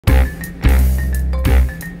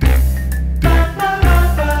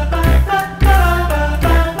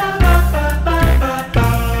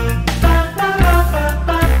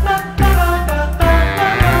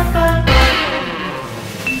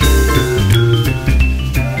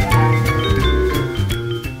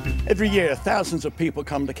Every year, thousands of people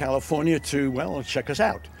come to California to, well, check us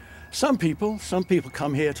out. Some people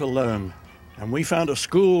come here to learn. And we found a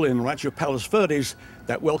school in Rancho Palos Verdes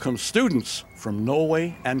that welcomes students from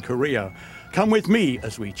Norway and Korea. Come with me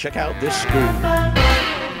as we check out this school.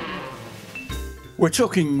 We're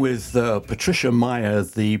talking with Patricia Meyer,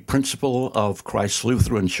 the principal of Christ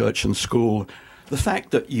Lutheran Church and School. The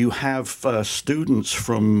fact that you have students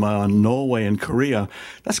from Norway and Korea,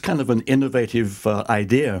 that's kind of an innovative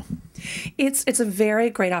idea. It's a very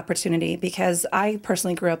great opportunity because I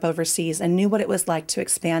personally grew up overseas and knew what it was like to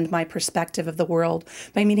expand my perspective of the world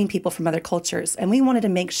by meeting people from other cultures. And we wanted to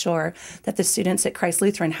make sure that the students at Christ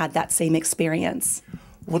Lutheran had that same experience.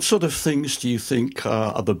 What sort of things do you think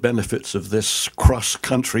are the benefits of this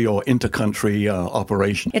cross-country or inter-country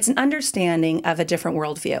operation? It's an understanding of a different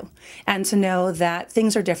worldview and to know that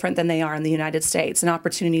things are different than they are in the United States and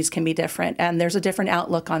opportunities can be different and there's a different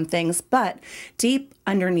outlook on things, but deep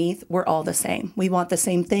underneath, we're all the same. We want the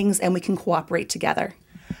same things and we can cooperate together.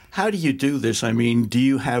 How do you do this? I mean, do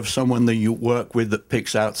you have someone that you work with that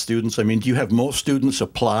picks out students? I mean, do you have more students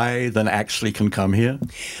apply than actually can come here?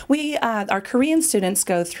 Our Korean students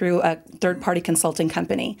go through a third-party consulting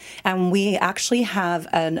company, and we actually have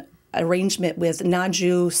an arrangement with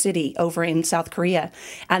Naju City over in South Korea,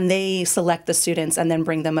 and they select the students and then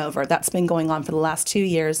bring them over. That's been going on for the last 2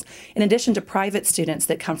 years, in addition to private students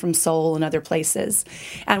that come from Seoul and other places.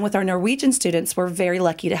 And with our Norwegian students, we're very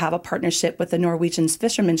lucky to have a partnership with the Norwegian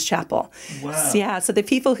Fishermen's Chapel. Wow. So the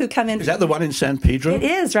people who come in... Is that the one in San Pedro? It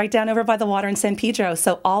is, right down over by the water in San Pedro.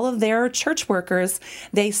 So all of their church workers,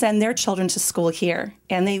 they send their children to school here,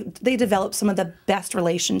 and they develop some of the best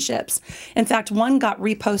relationships. In fact, one got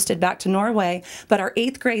reposted back to Norway, but our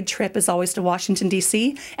 8th grade trip is always to Washington,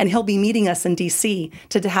 D.C., and he'll be meeting us in D.C.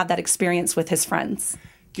 to have that experience with his friends.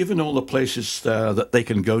 Given all the places that they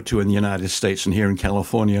can go to in the United States and here in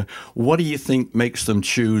California, what do you think makes them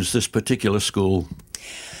choose this particular school?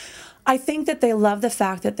 I think that they love the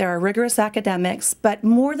fact that there are rigorous academics, but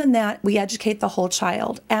more than that, we educate the whole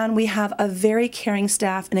child. And we have a very caring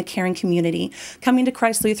staff and a caring community. Coming to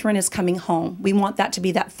Christ Lutheran is coming home. We want that to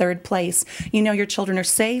be that third place. You know your children are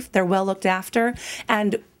safe, they're well looked after,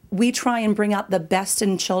 and we try and bring out the best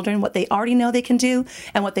in children, what they already know they can do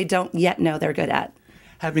and what they don't yet know they're good at.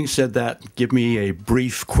 Having said that, give me a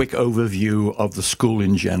brief, quick overview of the school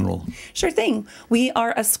in general. Sure thing. We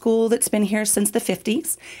are a school that's been here since the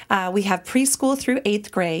 50s. We have preschool through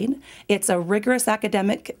 8th grade. It's a rigorous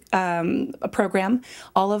academic program.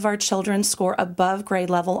 All of our children score above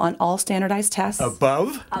grade level on all standardized tests.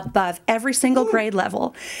 Above? Above every single grade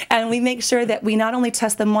level. And we make sure that we not only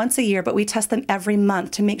test them once a year, but we test them every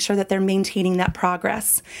month to make sure that they're maintaining that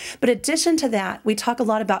progress. But in addition to that, we talk a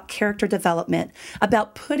lot about character development, about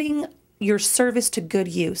putting your service to good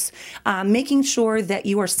use, making sure that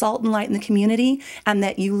you are salt and light in the community and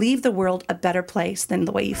that you leave the world a better place than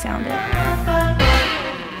the way you found it.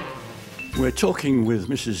 We're talking with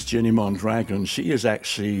Mrs. Jenny Mondragon. She is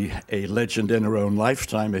actually a legend in her own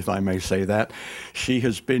lifetime, if I may say that. She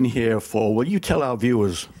has been here for, will you tell our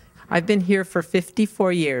viewers? I've been here for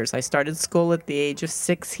 54 years. I started school at the age of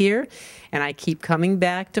 6 here, and I keep coming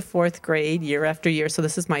back to 4th grade year after year. So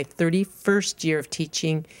this is my 31st year of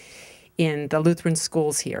teaching in the Lutheran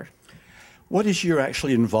schools here. What is your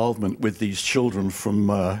actually involvement with these children from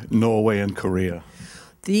Norway and Korea?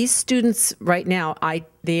 These students right now,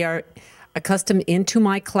 they are accustomed into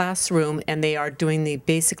my classroom, and they are doing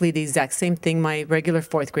basically the exact same thing my regular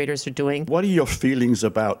 4th graders are doing. What are your feelings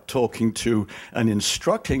about talking to and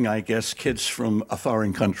instructing, I guess, kids from a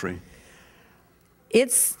foreign country?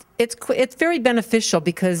 It's very beneficial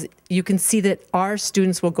because you can see that our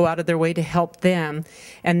students will go out of their way to help them,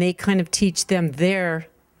 and they kind of teach them their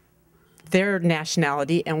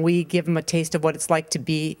nationality, and we give them a taste of what it's like to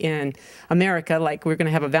be in America. Like we're going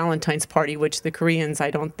to have a Valentine's party, which the Koreans,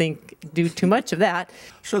 I don't think, do too much of that.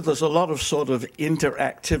 So there's a lot of sort of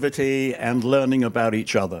interactivity and learning about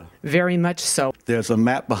each other. Very much so. There's a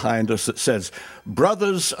map behind us that says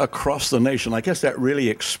brothers across the nation. I guess that really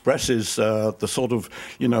expresses the sort of,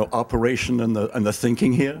 operation and the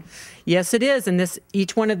thinking here. Yes, it is. And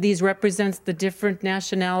each one of these represents the different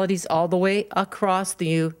nationalities all the way across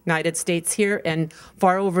the United States here and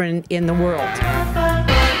far over in the world.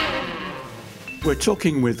 We're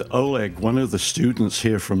talking with Oleg, one of the students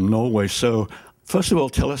here from Norway. So, first of all,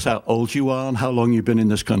 tell us how old you are and how long you've been in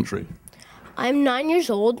this country. I'm 9 years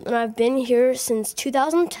old and I've been here since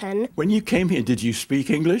 2010. When you came here, did you speak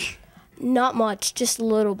English? Not much, just a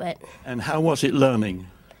little bit. And how was it learning?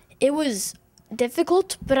 It was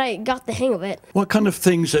difficult, but I got the hang of it. What kind of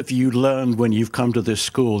things have you learned when you've come to this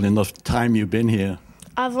school in the time you've been here?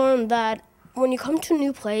 I've learned that when you come to a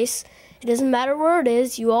new place, it doesn't matter where it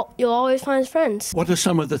is, you'll always find friends. What are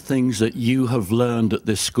some of the things that you have learned at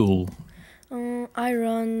this school? I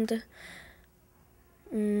learned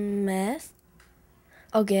math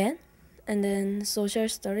again, and then social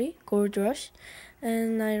study, Gold Rush,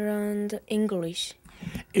 and I learned English.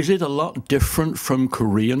 Is it a lot different from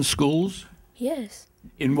Korean schools? Yes.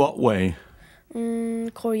 In what way?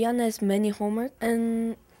 Korean has many homework,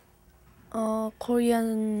 and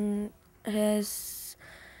Korean has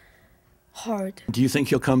hard. Do you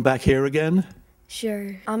think you'll come back here again?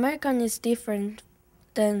 Sure. American is different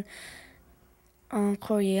than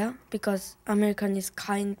Korea because American is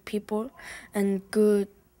kind people and good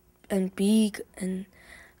and big, and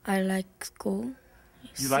I like school.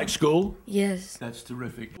 You like school? Yes. That's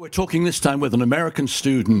terrific. We're talking this time with an American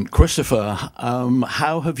student, Christopher.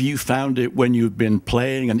 How have you found it when you've been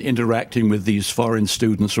playing and interacting with these foreign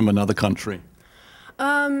students from another country?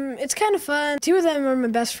 It's kind of fun. Two of them are my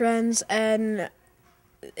best friends, and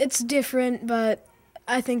it's different, but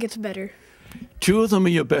I think it's better. Two of them are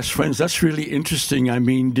your best friends. That's really interesting. I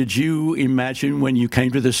mean, did you imagine when you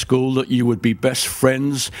came to this school that you would be best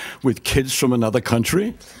friends with kids from another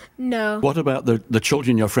country? No. What about the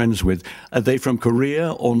children you're friends with? Are they from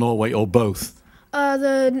Korea or Norway or both?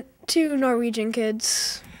 The two Norwegian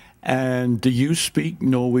kids. And do you speak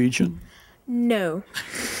Norwegian? No.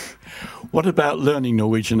 What about learning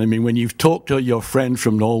Norwegian? I mean, when you've talked to your friend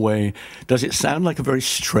from Norway, does it sound like a very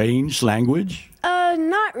strange language?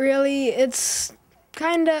 Not really. It's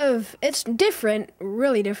it's different,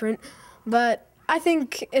 really different, but I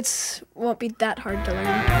think won't be that hard to learn.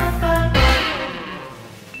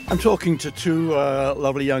 I'm talking to two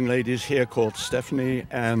lovely young ladies here called Stephanie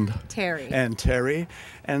and Terry.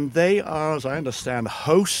 And they are, as I understand,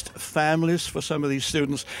 host families for some of these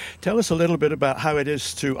students. Tell us a little bit about how it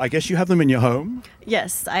is to, I guess you have them in your home?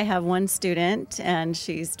 Yes, I have one student, and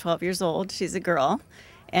she's 12 years old. She's a girl.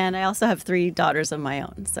 And I also have 3 daughters of my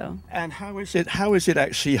own. So. And how is it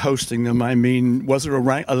actually hosting them? I mean, was there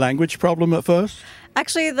a language problem at first?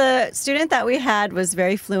 Actually, the student that we had was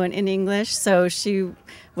very fluent in English, so she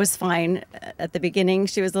was fine at the beginning.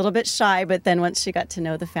 She was a little bit shy, but then once she got to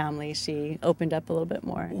know the family, she opened up a little bit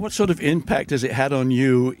more. What sort of impact has it had on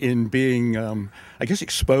you in being, I guess,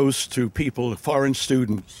 exposed to people, foreign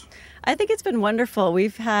students? I think it's been wonderful.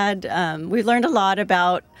 We've learned a lot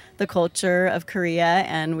about the culture of Korea,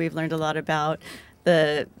 and we've learned a lot about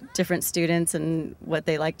the different students and what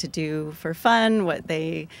they like to do for fun, what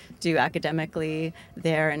they do academically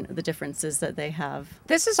there, and the differences that they have.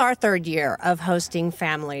 This is our 3rd year of hosting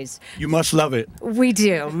families. You must love it. We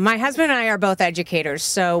do. My husband and I are both educators,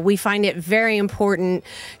 so we find it very important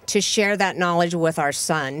to share that knowledge with our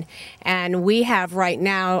son. And we have right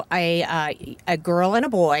now a girl and a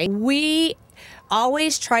boy. We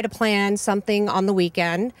always try to plan something on the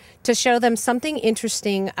weekend to show them something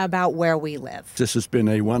interesting about where we live. This has been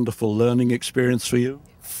a wonderful learning experience for you.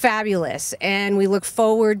 Fabulous. And we look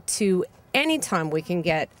forward to any time we can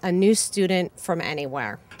get a new student from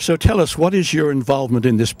anywhere. So tell us, what is your involvement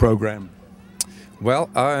in this program? Well,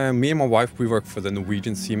 me and my wife, we work for the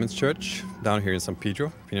Norwegian Siemens Church down here in San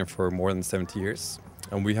Pedro. Been here for more than 70 years.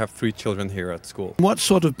 And we have 3 children here at school. What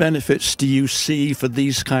sort of benefits do you see for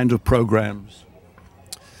these kind of programs?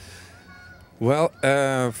 Well,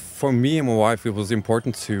 for me and my wife, it was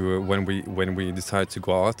important to when we decided to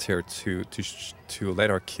go out here to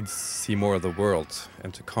let our kids see more of the world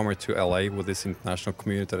and to come here to LA with this international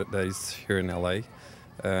community that is here in LA,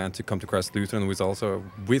 and to come to Christ Lutheran, which also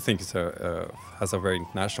we think has a very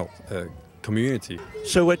international community.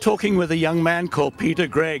 So we're talking with a young man called Peter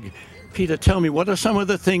Gregg. Peter, tell me, what are some of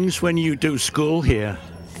the things when you do school here?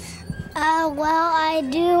 Well, I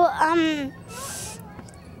do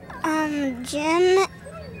gym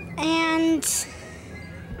and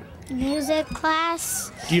music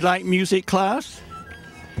class. Do you like music class?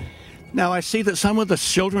 Now, I see that some of the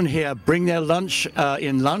children here bring their lunch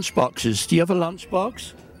in lunch boxes. Do you have a lunch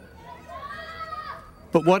box?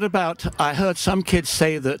 But what about, I heard some kids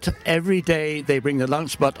say that every day they bring their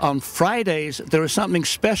lunch, but on Fridays there is something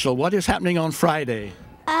special. What is happening on Friday?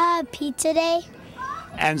 Pizza day.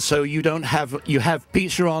 And so you have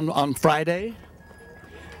pizza on Friday?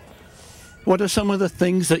 What are some of the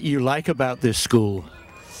things that you like about this school?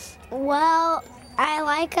 Well, I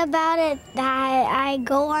like about it that I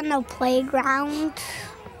go on the playground.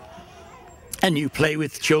 And you play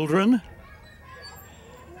with children?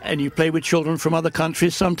 And you play with children from other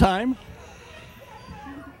countries sometime?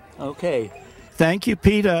 Okay. Thank you,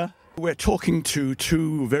 Peter. We're talking to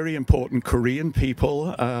two very important Korean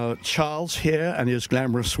people, Charles here and his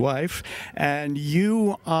glamorous wife, and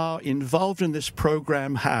you are involved in this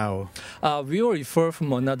program how? We were referred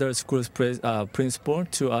from another school's principal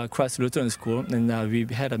to Christ Lutheran School, and we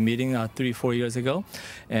had a meeting 3-4 years ago,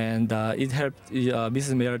 and it helped.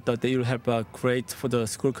 Mrs. Mayor thought that it will help great for the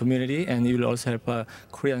school community, and it will also help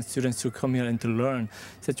Korean students to come here and to learn.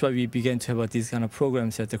 So that's why we began to have these kind of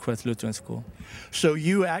programs at the Christ Lutheran School. So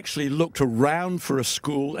you actually looked around for a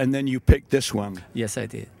school and then you picked this one? Yes, I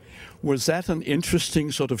did. Was that an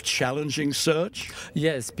interesting sort of challenging search?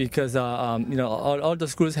 Yes, because all the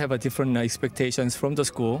schools have a different expectations from the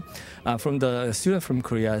school, from the student from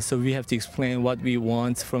Korea. So we have to explain what we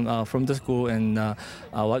want from the school and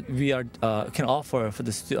what we can offer for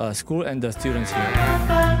the school and the students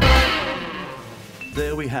here.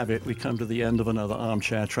 There we have it. We come to the end of another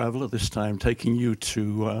Armchair Traveller, this time taking you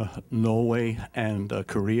to Norway and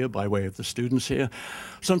Korea by way of the students here.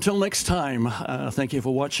 So until next time, thank you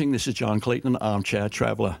for watching. This is John Clayton, Armchair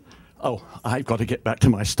Traveller. Oh, I've got to get back to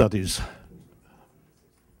my studies.